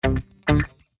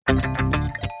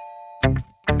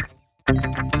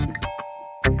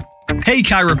Hey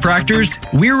chiropractors,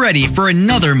 we're ready for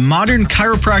another modern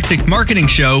chiropractic marketing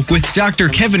show with Dr.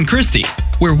 Kevin Christie,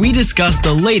 where we discuss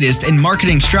the latest in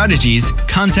marketing strategies,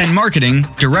 content marketing,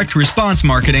 direct response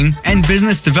marketing, and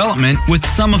business development with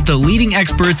some of the leading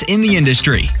experts in the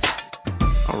industry.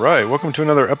 All right, welcome to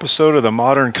another episode of the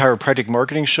Modern Chiropractic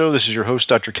Marketing Show. This is your host,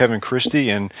 Dr. Kevin Christie,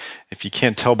 and if you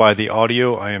can't tell by the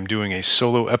audio, I am doing a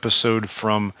solo episode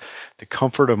from the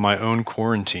comfort of my own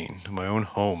quarantine, my own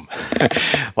home,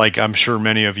 like I'm sure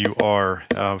many of you are.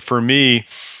 For me,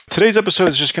 today's episode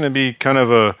is just going to be kind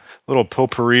of a little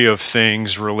potpourri of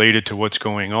things related to what's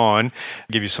going on.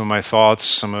 I'll give you some of my thoughts,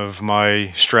 some of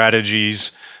my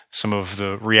strategies, some of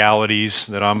the realities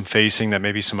that I'm facing that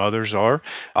maybe some others are.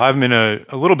 I'm in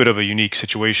a little bit of a unique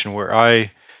situation where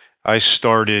I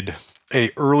started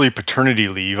a early paternity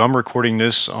leave. I'm recording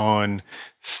this on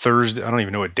Thursday. I don't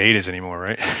even know what date it is anymore,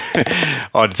 right?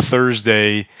 On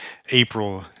Thursday,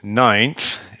 April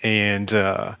 9th. And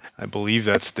I believe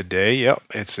that's the day. Yep,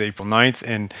 it's April 9th.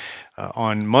 And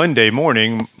on Monday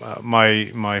morning,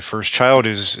 my first child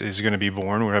is going to be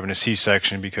born. We're having a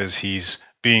C-section because he's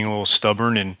being a little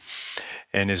stubborn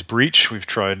and his breech. We've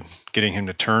tried getting him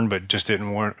to turn, but just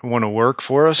didn't want to work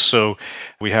for us. So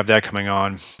we have that coming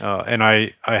on. And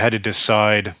I had to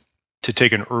decide to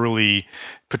take an early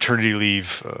paternity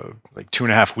leave like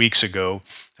 2.5 weeks ago.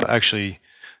 Actually,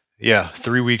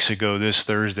 3 weeks ago this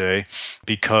Thursday,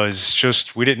 because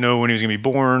just we didn't know when he was going to be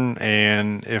born.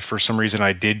 And if for some reason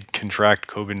I did contract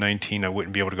COVID-19, I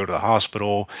wouldn't be able to go to the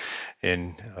hospital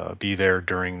and be there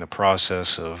during the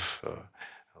process of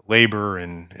labor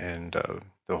and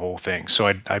the whole thing.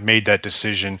 So I made that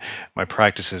decision. My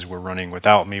practices were running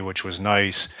without me, which was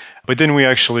nice. But then we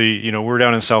actually, we're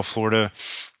down in South Florida.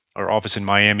 Our office in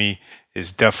Miami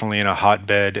is definitely in a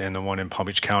hotbed, and the one in Palm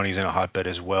Beach County is in a hotbed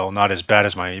as well. Not as bad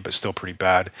as Miami, but still pretty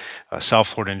bad. South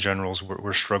Florida in general,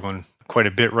 we're struggling quite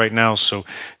a bit right now, so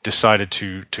decided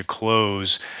to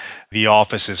close the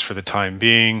offices for the time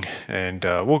being, and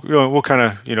we'll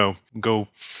kind of go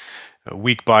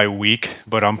week by week.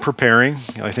 But I'm preparing.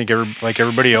 I think like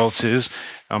everybody else is,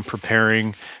 I'm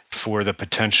preparing for the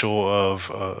potential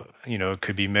of it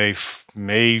could be May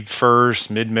 1st,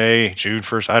 mid-May, June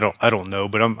 1st. I don't know,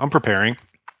 but I'm preparing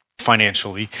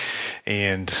financially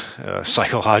and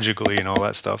psychologically and all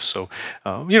that stuff. So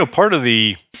part of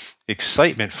the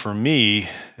excitement for me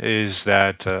is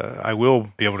that I will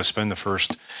be able to spend the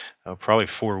first probably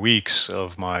 4 weeks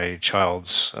of my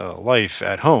child's life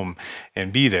at home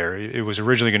and be there. It was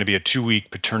originally going to be a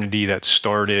 2-week paternity that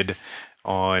started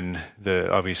on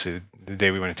obviously the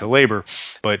day we went into labor,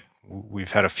 but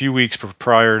we've had a few weeks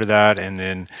prior to that, and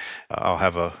then I'll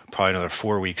have probably another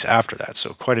 4 weeks after that.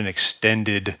 So quite an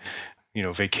extended,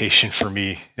 vacation for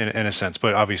me in a sense.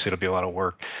 But obviously it'll be a lot of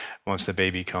work once the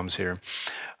baby comes here.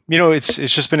 It's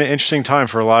just been an interesting time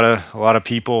for a lot of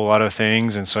people, a lot of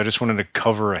things, and so I just wanted to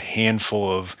cover a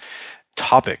handful of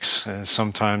topics. And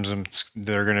sometimes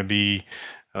they're going to be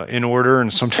in order,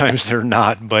 and sometimes they're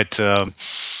not, but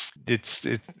it's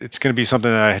going to be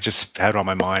something that I just had on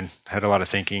my mind, had a lot of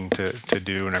thinking to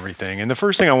do and everything. And the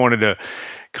first thing I wanted to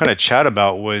kind of chat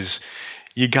about was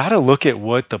you got to look at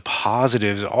what the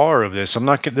positives are of this.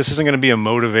 This isn't going to be a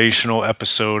motivational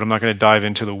episode. I'm not going to dive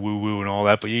into the woo-woo and all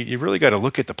that, but you really got to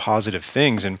look at the positive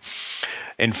things.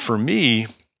 And for me,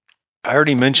 I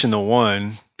already mentioned the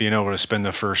one, being able to spend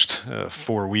the first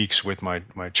 4 weeks with my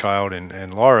child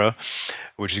and Laura,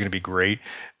 which is going to be great.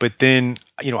 But then,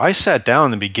 I sat down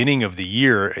in the beginning of the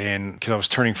year, and because I was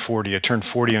turning 40, I turned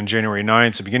 40 on January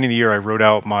 9th. So beginning of the year, I wrote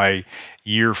out my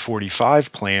year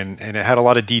 45 plan, and it had a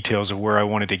lot of details of where I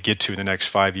wanted to get to in the next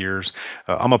 5 years.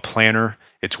 I'm a planner.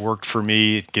 It's worked for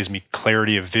me. It gives me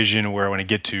clarity of vision of where I want to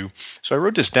get to. So I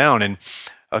wrote this down, and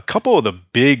a couple of the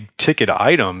big ticket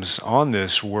items on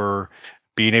this were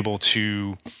being able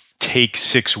to take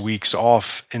 6 weeks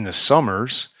off in the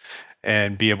summers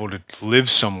and be able to live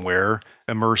somewhere,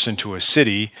 immerse into a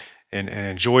city, and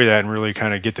enjoy that and really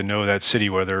kind of get to know that city,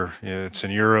 whether it's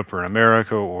in Europe or in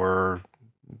America or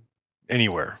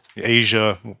anywhere,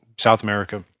 Asia, South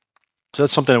America. So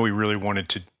that's something that we really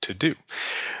wanted to do.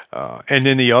 And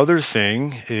then the other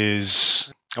thing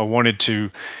is I wanted to,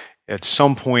 at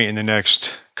some point in the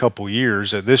next couple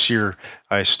years, this year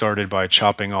I started by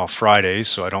chopping off Fridays,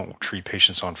 so I don't treat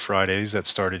patients on Fridays. That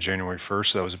started January 1st,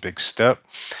 so that was a big step.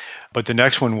 But the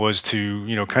next one was to,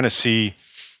 kind of see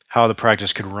how the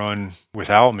practice could run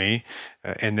without me,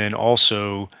 and then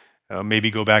also maybe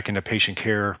go back into patient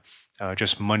care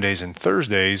just Mondays and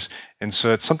Thursdays. And so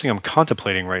that's something I'm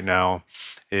contemplating right now,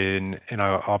 and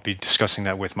I'll be discussing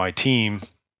that with my team,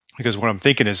 because what I'm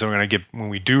thinking is I'm going to when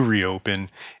we do reopen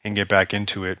and get back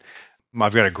into it,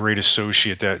 I've got a great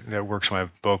associate that works in my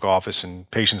book office,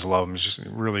 and patients love him. He's just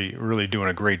really, really doing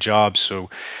a great job. So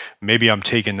maybe I'm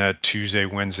taking that Tuesday,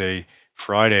 Wednesday,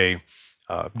 Friday,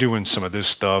 doing some of this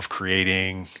stuff,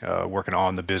 creating, working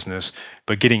on the business,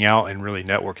 but getting out and really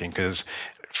networking. Because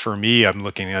for me, I'm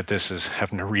looking at this as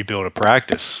having to rebuild a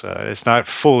practice. It's not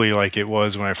fully like it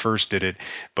was when I first did it,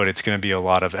 but it's going to be a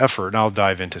lot of effort. And I'll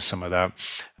dive into some of that.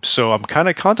 So I'm kind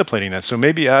of contemplating that. So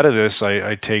maybe out of this,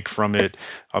 I take from it,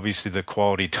 obviously, the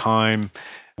quality time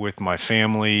with my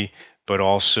family, but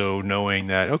also knowing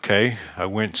that, okay, I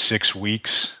went 6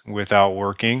 weeks without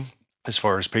working as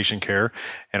far as patient care,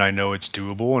 and I know it's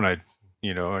doable, and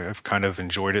I've kind of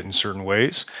enjoyed it in certain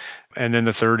ways. And then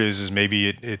the third is maybe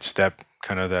it's that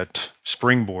kind of that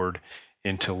springboard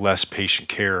into less patient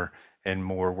care and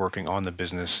more working on the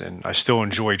business. And I still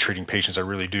enjoy treating patients. I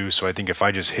really do. So I think if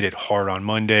I just hit it hard on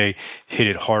Monday, hit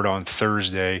it hard on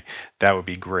Thursday, that would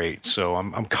be great. So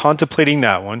I'm contemplating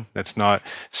that one. That's not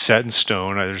set in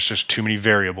stone. There's just too many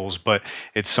variables, but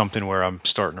it's something where I'm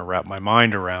starting to wrap my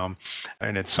mind around,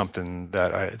 and it's something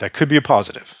that could be a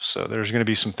positive. So there's going to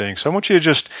be some things. So I want you to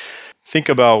just think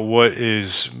about what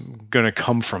is going to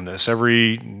come from this.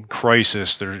 Every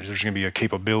crisis, there's going to be a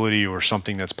capability or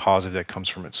something that's positive that comes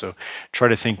from it. So try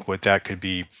to think what that could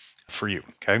be for you,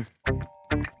 okay?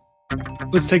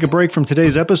 Let's take a break from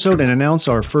today's episode and announce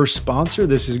our first sponsor.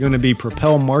 This is going to be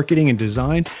Propel Marketing and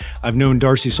Design. I've known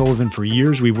Darcy Sullivan for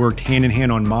years. We've worked hand in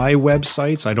hand on my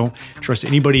websites. I don't trust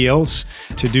anybody else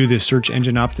to do this search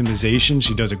engine optimization.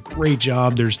 She does a great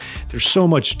job. There's so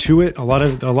much to it. A lot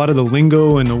of the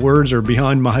lingo and the words are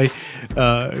beyond my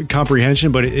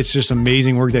comprehension, but it's just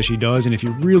amazing work that she does. And if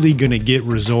you're really going to get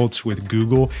results with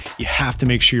Google, you have to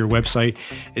make sure your website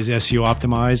is SEO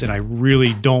optimized. And I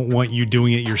really don't want you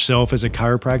doing it yourself as a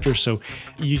chiropractor. So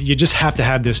you just have to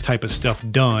have this type of stuff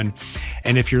done.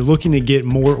 And if you're looking to get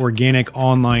more organic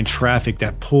online traffic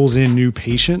that pulls in new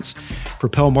patients,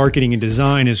 Propel Marketing and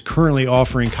Design is currently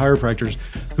offering chiropractors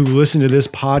who listen to this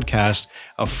podcast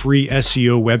a free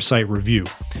SEO website review.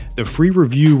 The free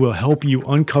review will help you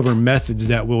uncover methods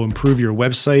that will improve your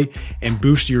website and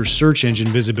boost your search engine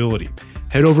visibility.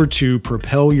 Head over to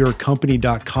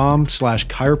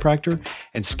propelyourcompany.com/chiropractor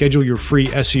and schedule your free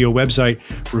SEO website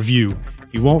review.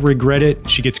 You won't regret it.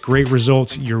 She gets great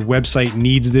results. Your website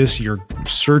needs this. Your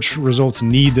search results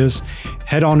need this.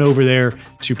 Head on over there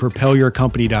to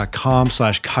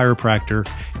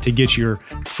propelyourcompany.com/chiropractor to get your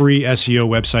free SEO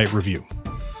website review.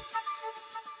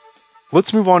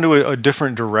 Let's move on to a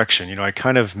different direction. I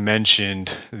kind of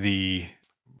mentioned the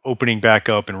opening back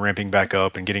up and ramping back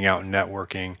up and getting out and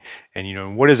networking.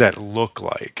 And, what does that look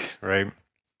like, right?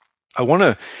 I want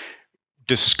to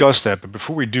discuss that. But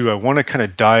before we do, I want to kind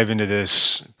of dive into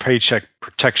this Paycheck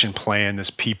Protection Plan,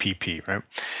 this PPP, right?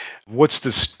 What's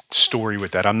the story with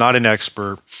that? I'm not an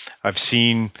expert. I've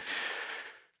seen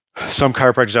some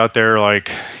chiropractors out there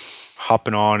like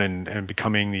hopping on and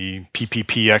becoming the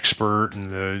PPP expert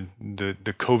and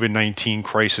the COVID-19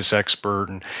 crisis expert.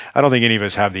 And I don't think any of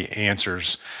us have the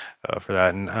answers for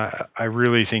that. And I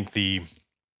really think the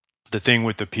thing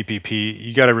with the PPP,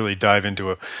 you got to really dive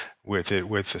into with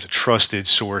a trusted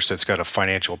source that's got a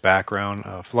financial background.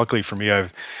 Luckily for me, I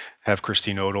have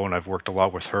Christine Odell, and I've worked a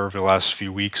lot with her over the last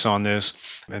few weeks on this.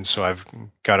 And so I've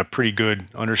got a pretty good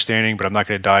understanding, but I'm not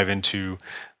going to dive into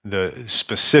the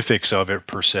specifics of it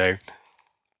per se.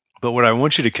 But what I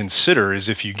want you to consider is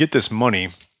if you get this money,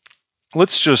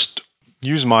 let's just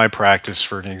use my practice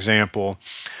for an example.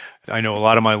 I know a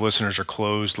lot of my listeners are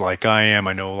closed like I am.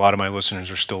 I know a lot of my listeners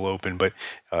are still open, but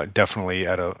definitely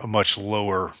at a much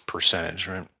lower percentage,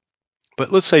 right?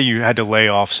 But let's say you had to lay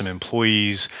off some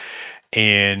employees,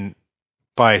 and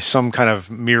by some kind of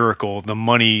miracle, the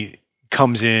money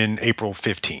comes in April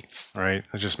 15th, right?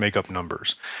 Let's just make up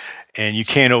numbers. And you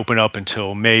can't open up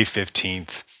until May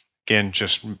 15th. Again,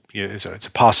 it's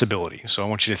a possibility. So I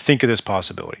want you to think of this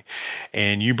possibility.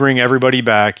 And you bring everybody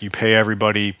back, you pay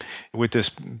everybody with this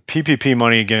PPP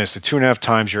money. Again, it's the 2.5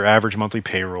 times your average monthly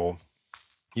payroll.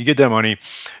 You get that money,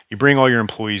 you bring all your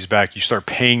employees back, you start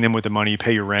paying them with the money, you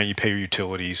pay your rent, you pay your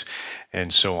utilities,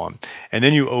 and so on. And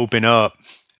then you open up,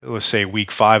 let's say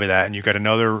week 5 of that, and you've got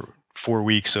another 4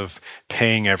 weeks of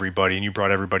paying everybody, and you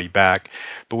brought everybody back.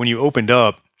 But when you opened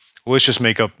up, let's just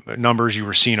make up numbers. You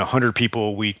were seeing 100 people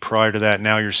a week prior to that.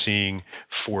 Now you're seeing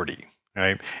 40,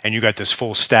 right? And you got this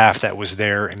full staff that was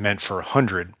there and meant for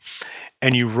 100.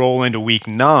 And you roll into week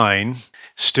 9,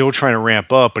 still trying to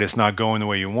ramp up, but it's not going the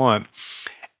way you want.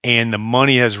 And the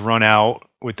money has run out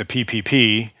with the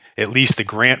PPP, at least the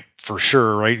grant for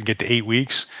sure, right? You get to 8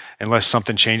 weeks, unless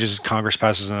something changes, Congress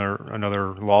passes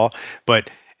another law. But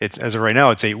as of right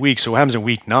now, it's 8 weeks. So what happens in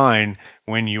week 9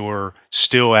 when you're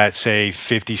still at, say,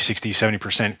 50, 60,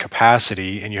 70%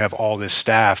 capacity and you have all this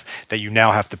staff that you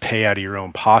now have to pay out of your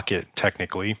own pocket,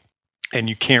 technically, and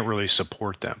you can't really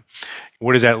support them.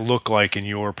 What does that look like in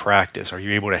your practice? Are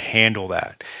you able to handle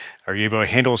that? Are you able to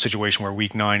handle a situation where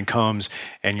week 9 comes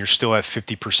and you're still at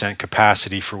 50%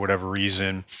 capacity for whatever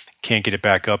reason, can't get it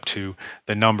back up to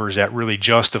the numbers that really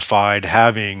justified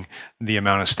having the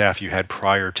amount of staff you had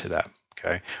prior to that?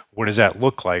 Okay, what does that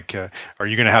look like? Are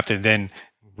you going to have to then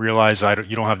realize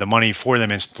you don't have the money for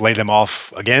them and lay them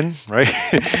off again, right?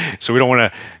 So we don't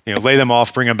want to, lay them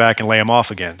off, bring them back, and lay them off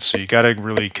again. So you got to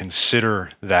really consider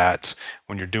that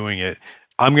when you're doing it.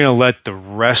 I'm going to let the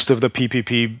rest of the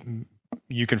PPP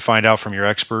you can find out from your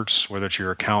experts, whether it's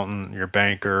your accountant, your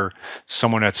banker,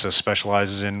 someone that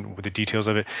specializes in with the details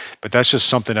of it. But that's just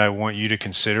something I want you to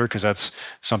consider, because that's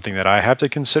something that I have to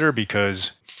consider,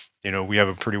 because we have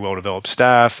a pretty well-developed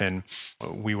staff and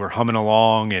we were humming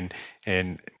along,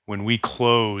 and when we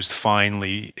closed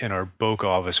finally in our Boca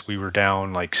office, we were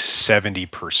down like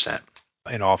 70%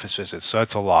 in office visits. So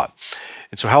that's a lot.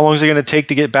 And so how long is it going to take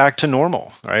to get back to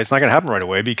normal? Right? It's not going to happen right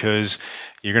away, because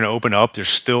you're going to open up. There's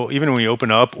still, even when you open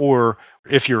up, or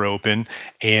if you're open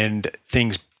and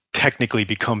things technically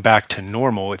become back to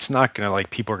normal, it's not going to,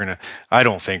 people are going to, I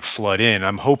don't think, flood in.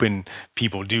 I'm hoping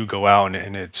people do go out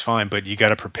and it's fine, but you got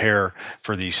to prepare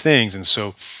for these things. And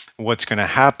so what's going to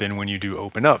happen when you do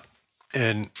open up?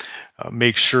 And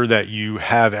make sure that you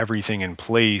have everything in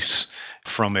place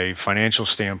from a financial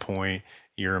standpoint,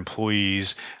 your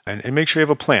employees, and make sure you have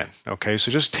a plan. Okay,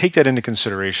 so just take that into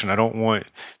consideration. I don't want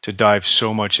to dive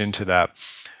so much into that.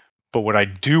 But what I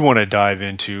do want to dive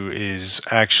into is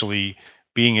actually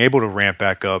being able to ramp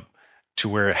back up to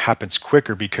where it happens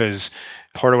quicker, because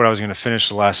part of what I was going to finish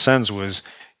the last sentence was,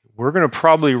 we're going to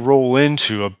probably roll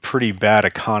into a pretty bad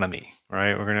economy,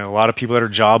 right? We're going to have a lot of people that are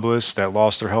jobless, that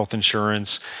lost their health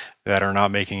insurance, that are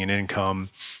not making an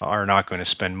income, are not going to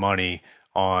spend money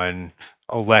on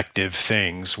elective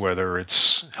things, whether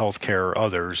it's healthcare or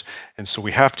others. And so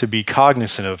we have to be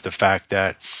cognizant of the fact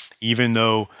that even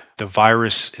though the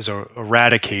virus is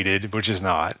eradicated, which is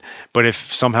not, but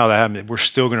if somehow that happens, we're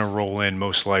still going to roll in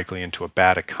most likely into a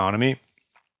bad economy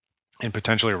and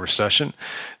potentially a recession.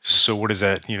 So what does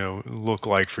that, look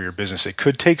like for your business? It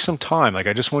could take some time. I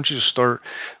just want you to start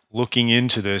looking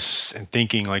into this and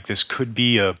thinking this could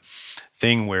be a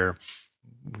thing where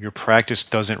your practice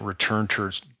doesn't return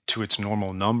to its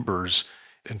normal numbers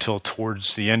until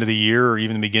towards the end of the year, or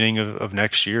even the beginning of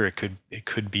next year. It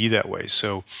could be that way.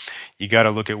 So you got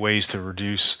to look at ways to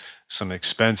reduce some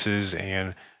expenses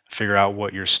and figure out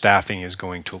what your staffing is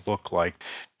going to look like.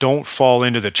 Don't fall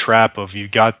into the trap of, you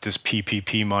got this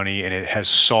PPP money and it has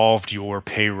solved your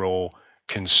payroll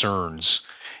concerns.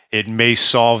 It may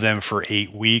solve them for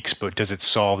 8 weeks, but does it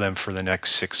solve them for the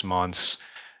next 6 months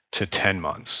to 10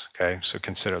 months? Okay, so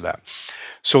consider that.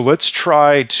 So let's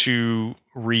try to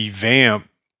revamp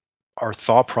our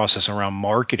thought process around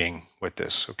marketing with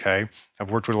this, okay? I've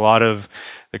worked with a lot of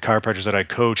the chiropractors that I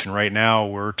coach, and right now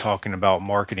we're talking about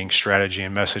marketing strategy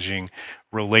and messaging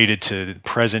related to the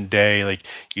present day.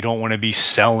 You don't want to be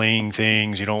selling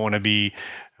things. You don't want to be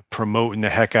promoting the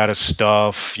heck out of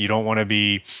stuff. You don't want to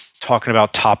be talking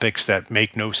about topics that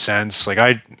make no sense.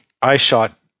 I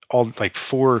shot all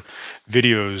 4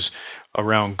 videos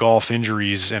around golf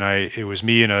injuries, and it was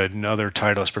me and another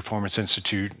Titleist Performance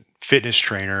Institute fitness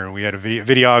trainer, and we had a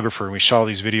videographer, and we shot all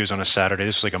these videos on a Saturday.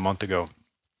 This was a month ago.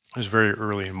 It was very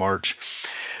early in March,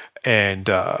 and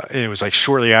it was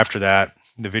shortly after that,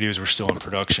 the videos were still in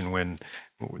production when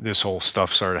this whole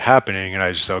stuff started happening. And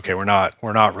I just said, okay, we're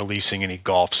not releasing any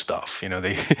golf stuff.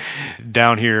 They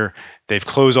down here, they've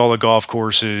closed all the golf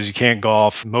courses. You can't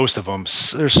golf. Most of them.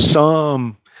 There's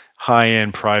some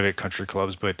high-end private country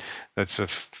clubs, but that's a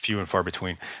few and far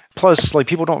between. Plus,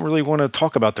 people don't really want to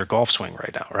talk about their golf swing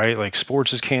right now, right?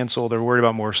 Sports is canceled. They're worried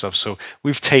about more stuff. So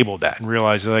we've tabled that and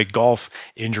realized that golf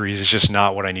injuries is just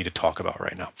not what I need to talk about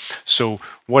right now. So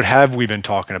what have we been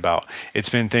talking about? It's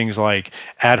been things like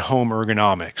at-home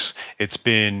ergonomics. It's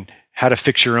been how to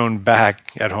fix your own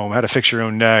back at home, how to fix your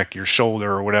own neck, your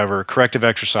shoulder, or whatever, corrective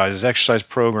exercises, exercise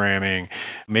programming.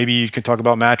 Maybe you can talk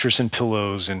about mattress and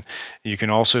pillows. And you can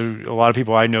also, a lot of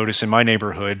people I notice in my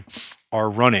neighborhood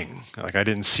are running. I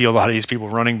didn't see a lot of these people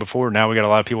running before. Now we got a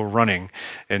lot of people running.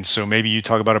 And so maybe you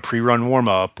talk about a pre-run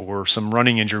warm-up or some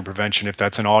running injury prevention if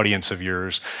that's an audience of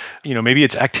yours. Maybe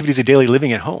it's activities of daily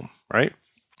living at home, right?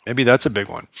 Maybe that's a big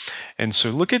one. And so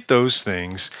look at those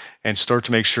things and start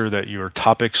to make sure that your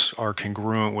topics are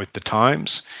congruent with the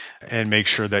times, and make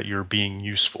sure that you're being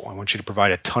useful. I want you to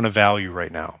provide a ton of value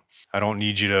right now. I don't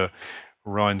need you to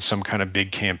run some kind of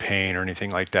big campaign or anything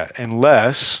like that.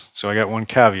 Unless, so I got one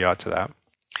caveat to that.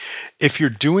 If you're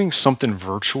doing something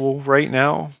virtual right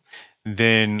now,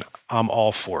 then I'm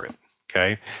all for it.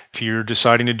 Okay. If you're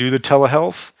deciding to do the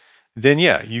telehealth, then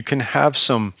yeah, you can have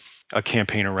a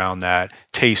campaign around that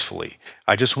tastefully.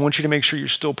 I just want you to make sure you're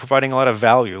still providing a lot of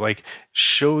value. Like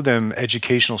show them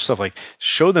educational stuff, like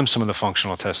show them some of the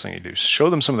functional testing you do, show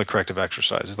them some of the corrective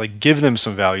exercises, like give them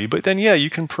some value. But then yeah, you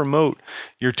can promote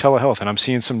your telehealth. And I'm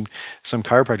seeing some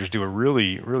chiropractors do a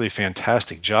really, really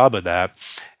fantastic job of that.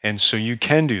 And so you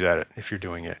can do that if you're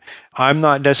doing it. I'm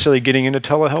not necessarily getting into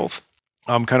telehealth.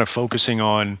 I'm kind of focusing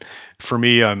on, for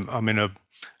me, I'm in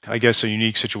I guess a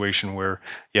unique situation where,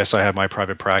 yes, I have my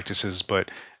private practices, but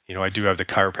I do have the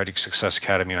Chiropractic Success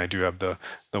Academy, and I do have the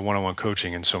one-on-one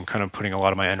coaching, and so I'm kind of putting a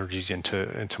lot of my energies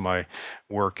into my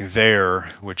work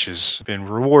there, which has been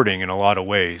rewarding in a lot of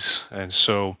ways. And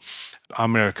so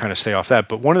I'm going to kind of stay off that.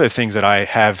 But one of the things that I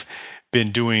have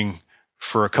been doing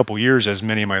for a couple years, as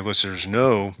many of my listeners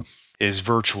know, is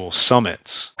virtual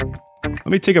summits. Let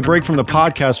me take a break from the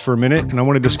podcast for a minute, and I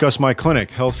want to discuss my clinic,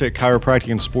 Health Fit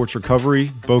Chiropractic and Sports Recovery,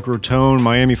 Boca Raton,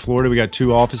 Miami, Florida. We got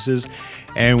 2 offices,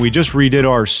 and we just redid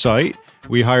our site.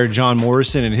 We hired John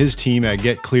Morrison and his team at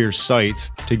Get Clear Sites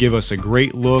to give us a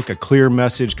great look, a clear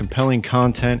message, compelling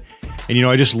content. And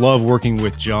I just love working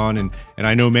with John, and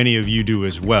I know many of you do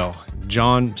as well.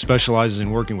 John specializes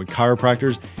in working with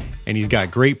chiropractors, and he's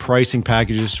got great pricing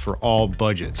packages for all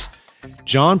budgets.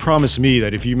 John promised me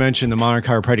that if you mention the Modern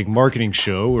Chiropractic Marketing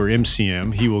Show, or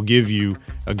MCM, he will give you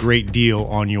a great deal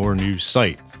on your new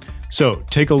site. So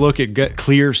take a look at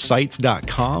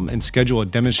getclearsites.com and schedule a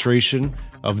demonstration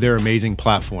of their amazing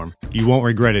platform. You won't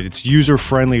regret it. It's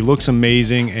user-friendly, looks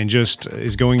amazing, and just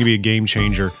is going to be a game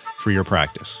changer for your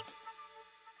practice.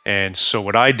 And so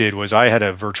what I did was I had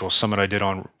a virtual summit I did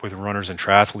with runners and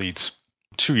triathletes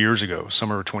 2 years ago,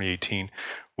 summer of 2018.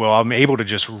 Well, I'm able to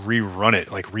just rerun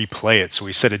it, like replay it. So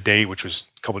we set a date, which was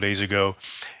a couple of days ago,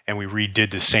 and we redid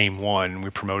the same one.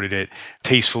 We promoted it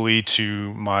tastefully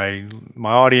to my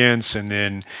audience, and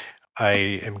then I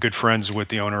am good friends with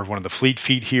the owner of one of the Fleet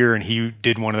Feet here, and he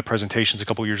did one of the presentations a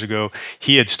couple of years ago.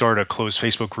 He had started a closed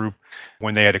Facebook group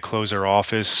when they had to close their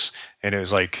office, and it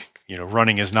was like,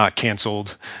 running is not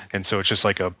canceled. And so it's just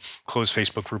like a closed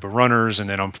Facebook group of runners, and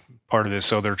then I'm part of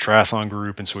this other triathlon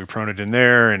group, and so we promoted in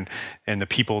there, and the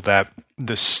people that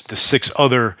the 6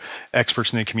 other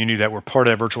experts in the community that were part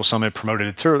of that virtual summit promoted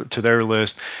it to their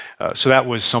list. So that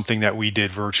was something that we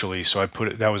did virtually. So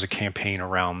that was a campaign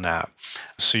around that.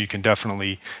 So you can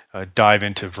definitely dive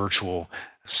into virtual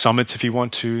summits if you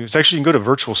want to. It's actually, you can go to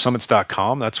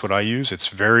virtualsummits.com. That's what I use. It's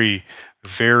very,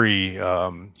 very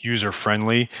user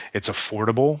friendly. It's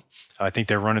affordable. I think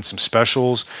they're running some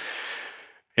specials.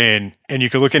 And you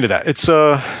can look into that. It's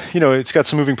it's got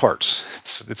some moving parts.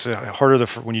 It's harder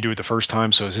when you do it the first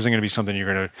time. So this isn't going to be something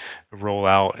you're going to roll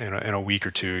out in a week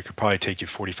or two. It could probably take you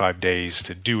 45 days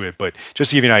to do it. But just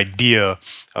to give you an idea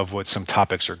of what some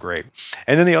topics are great.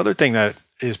 And then the other thing that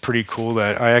is pretty cool,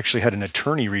 that I actually had an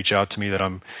attorney reach out to me that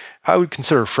I would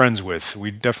consider friends with.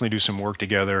 We definitely do some work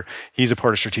together. He's a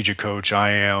part of Strategic Coach.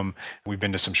 I am. We've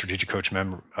been to some Strategic Coach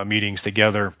meetings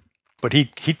together. But he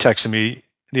texted me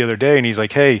the other day, and he's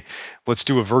like, "Hey, let's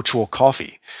do a virtual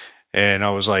coffee." And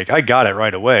I was like, I got it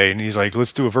right away. And he's like,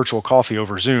 "Let's do a virtual coffee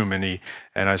over Zoom." And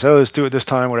I said, "Oh, let's do it this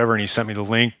time, whatever." And he sent me the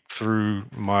link through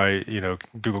my,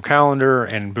 Google Calendar,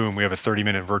 and boom, we have a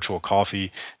 30-minute virtual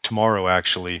coffee tomorrow,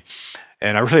 actually.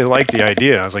 And I really liked the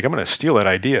idea. I was like, I'm going to steal that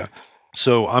idea.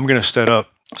 So I'm going to set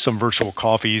up some virtual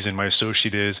coffees, and my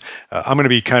associate is, I'm going to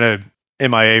be kind of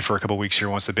MIA for a couple of weeks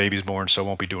here once the baby's born, so I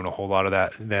won't be doing a whole lot of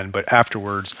that then. But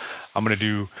afterwards, I'm going to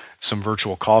do some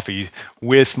virtual coffee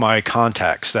with my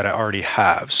contacts that I already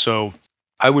have. So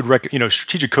I would recommend,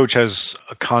 Strategic Coach has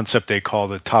a concept they call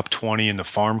the top 20 in the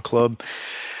Farm Club.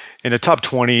 And the top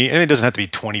 20, and it doesn't have to be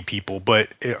 20 people, but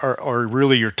are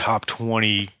really your top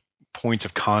 20 points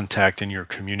of contact in your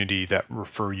community that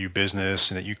refer you business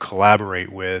and that you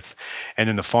collaborate with. And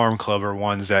then the Farm Club are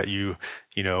ones that you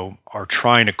are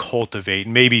trying to cultivate.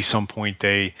 Maybe some point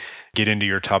they get into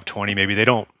your top 20, maybe they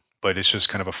don't, but it's just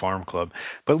kind of a farm club.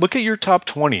 But look at your top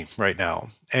 20 right now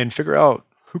and figure out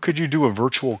who could you do a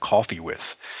virtual coffee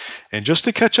with, and just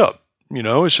to catch up.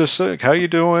 It's just like, how you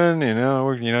doing?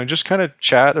 Just kind of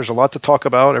chat. There's a lot to talk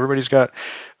about. Everybody's got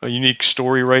a unique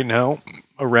story right now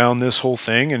around this whole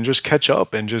thing, and just catch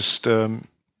up and just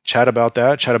chat about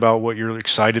that, chat about what you're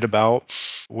excited about,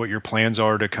 what your plans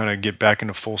are to kind of get back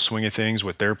into full swing of things,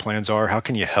 what their plans are. How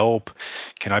can you help?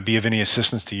 Can I be of any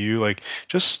assistance to you? Like,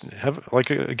 just have,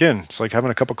 again, it's like having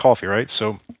a cup of coffee, right?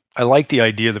 So I like the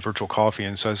idea of the virtual coffee,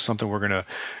 and so it's something we're going to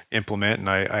implement, and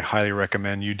I highly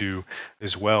recommend you do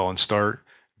as well, and start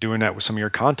doing that with some of your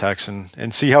contacts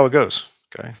and see how it goes.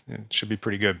 Okay, it should be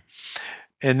pretty good.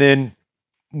 And then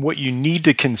what you need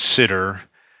to consider,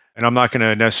 and I'm not going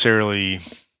to necessarily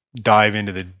dive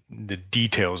into the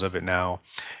details of it now,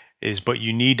 but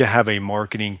you need to have a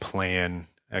marketing plan,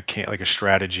 like a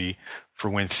strategy for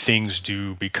when things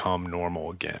do become normal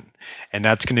again. And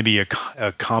that's going to be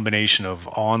a combination of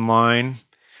online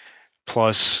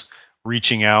plus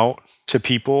reaching out to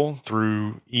people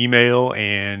through email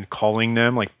and calling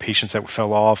them, like patients that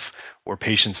fell off or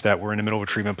patients that were in the middle of a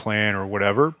treatment plan or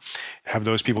whatever. Have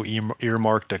those people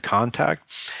earmarked to contact.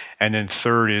 And then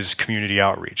third is community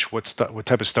outreach. What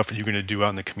type of stuff are you going to do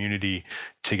out in the community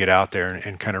to get out there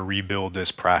and kind of rebuild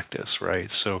this practice, right?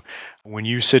 So when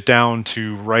you sit down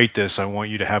to write this, I want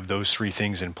you to have those three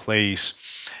things in place,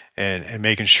 and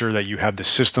making sure that you have the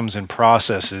systems and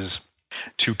processes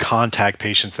to contact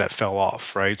patients that fell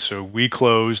off, right? So we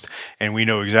closed and we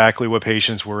know exactly what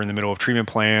patients were in the middle of treatment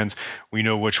plans. We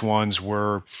know which ones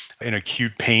were in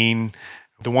acute pain.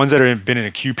 The ones that have been in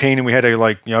acute pain and we had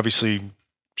to obviously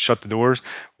shut the doors,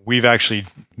 we've actually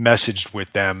messaged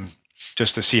with them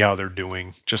just to see how they're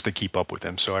doing, just to keep up with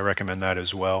them. So I recommend that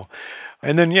as well.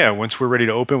 And then, once we're ready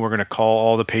to open, we're going to call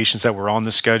all the patients that were on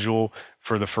the schedule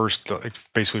for the first,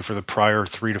 basically for the prior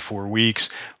 3 to 4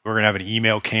 weeks. We're going to have an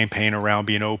email campaign around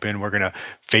being open. We're going to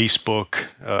Facebook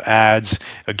ads.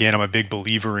 Again, I'm a big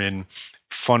believer in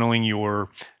funneling your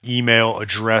email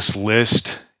address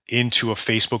list into a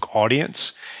Facebook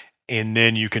audience. And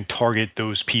then you can target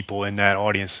those people in that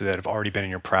audience that have already been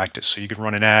in your practice. So you can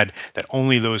run an ad that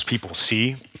only those people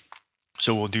see.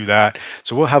 So we'll do that.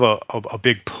 So we'll have a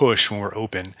big push when we're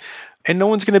open. And no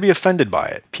one's going to be offended by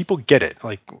it. People get it.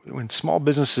 Like when small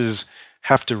businesses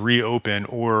have to reopen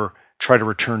or try to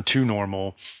return to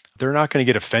normal, they're not going to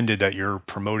get offended that you're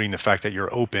promoting the fact that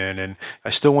you're open. And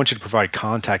I still want you to provide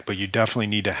contact, but you definitely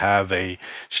need to have a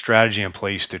strategy in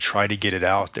place to try to get it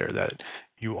out there that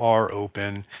you are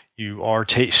open. You are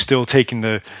still taking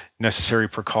the necessary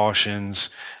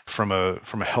precautions from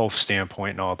a health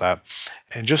standpoint and all that,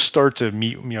 and just start to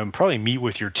meet. Probably meet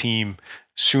with your team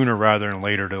sooner rather than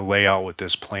later to lay out what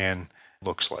this plan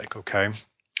looks like. Okay.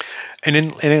 And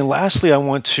then lastly, I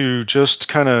want to just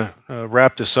kind of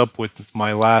wrap this up with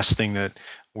my last thing that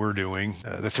we're doing.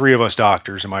 The three of us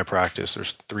doctors in my practice,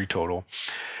 there's 3 total,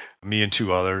 me and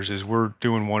 2 others, is we're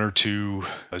doing 1 or 2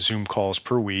 Zoom calls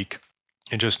per week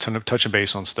and just touching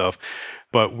base on stuff.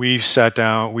 But we've sat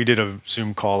down, we did a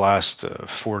Zoom call last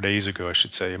 4 days ago, I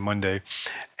should say, Monday,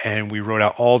 and we wrote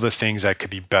out all the things that could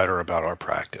be better about our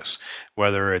practice,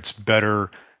 whether it's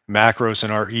better macros in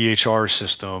our EHR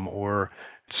system, or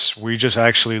we just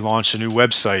actually launched a new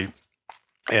website.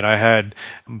 And I had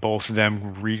both of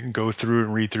them go through it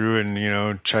and read through it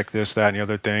and, check this, that, and the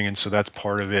other thing. And so that's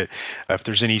part of it. If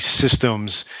there's any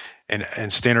systems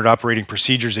and standard operating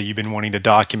procedures that you've been wanting to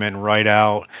document and write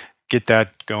out, get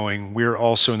that going. We're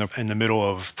also in the middle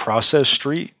of Process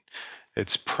Street.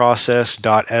 It's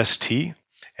process.st,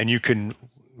 and you can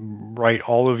write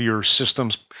all of your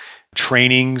systems,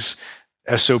 trainings,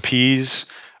 SOPs,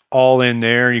 all in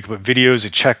there. You can put videos, a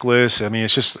checklist. I mean,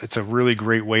 it's a really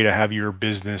great way to have your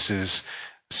business's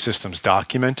systems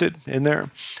documented in there.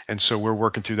 And so we're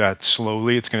working through that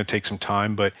slowly. It's going to take some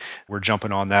time, but we're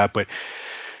jumping on that. But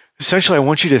essentially, I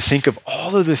want you to think of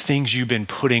all of the things you've been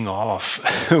putting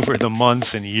off over the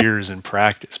months and years in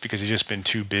practice because you've just been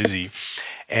too busy,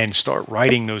 and start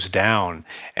writing those down.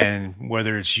 And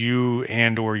whether it's you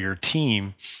and or your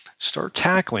team, start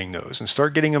tackling those and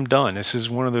start getting them done. This is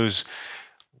one of those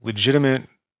legitimate,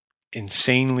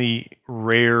 insanely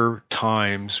rare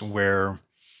times where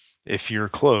if you're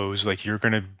closed, like you're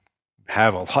going to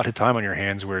have a lot of time on your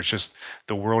hands where it's just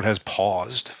the world has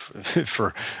paused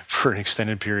for an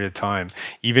extended period of time.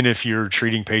 Even if you're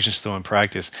treating patients still in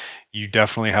practice, you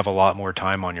definitely have a lot more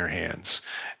time on your hands.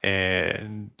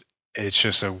 And it's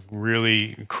just a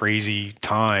really crazy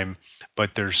time,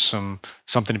 but there's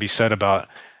something to be said about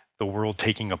the world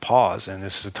taking a pause. And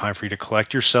this is a time for you to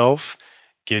collect yourself,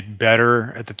 get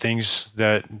better at the things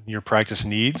that your practice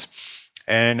needs,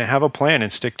 and have a plan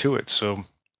and stick to it. So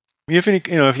if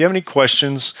you have any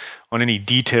questions on any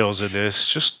details of this,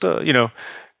 just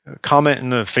comment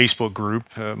in the Facebook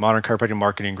group, Modern Chiropractic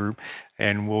Marketing Group,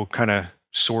 and we'll kind of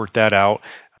sort that out.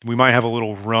 We might have a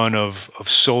little run of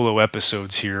solo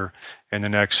episodes here in the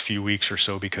next few weeks or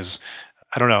so because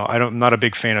I don't know. I'm not a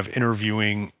big fan of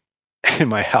interviewing in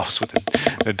my house with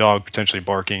the dog potentially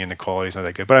barking and the quality's not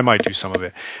that good, but I might do some of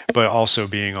it. But also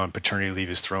being on paternity leave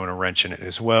is throwing a wrench in it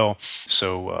as well.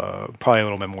 So probably a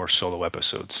little bit more solo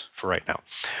episodes for right now.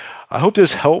 I hope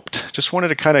this helped. Just wanted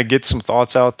to kind of get some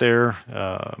thoughts out there.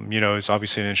 It's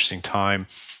obviously an interesting time.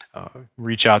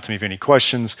 Reach out to me if you have any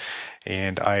questions.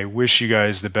 And I wish you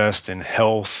guys the best in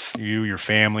health, you, your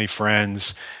family,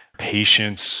 friends,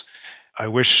 patience. I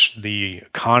wish the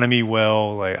economy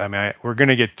well. We're going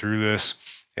to get through this.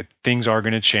 Things are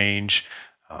going to change.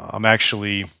 I'm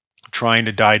actually trying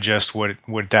to digest what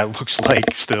that looks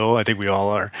like still. I think we all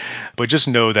are. But just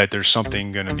know that there's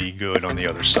something going to be good on the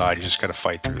other side. You just got to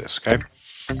fight through this, okay?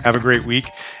 Have a great week,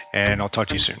 and I'll talk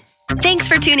to you soon. Thanks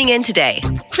for tuning in today.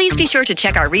 Please be sure to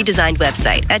check our redesigned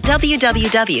website at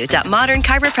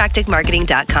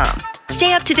www.modernchiropracticmarketing.com.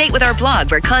 Stay up to date with our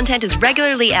blog, where content is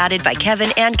regularly added by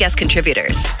Kevin and guest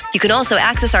contributors. You can also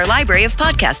access our library of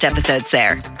podcast episodes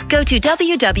there. Go to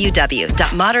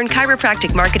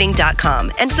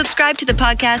www.modernchiropracticmarketing.com and subscribe to the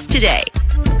podcast today.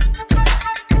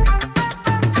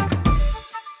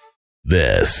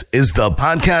 This is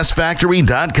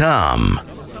thepodcastfactory.com.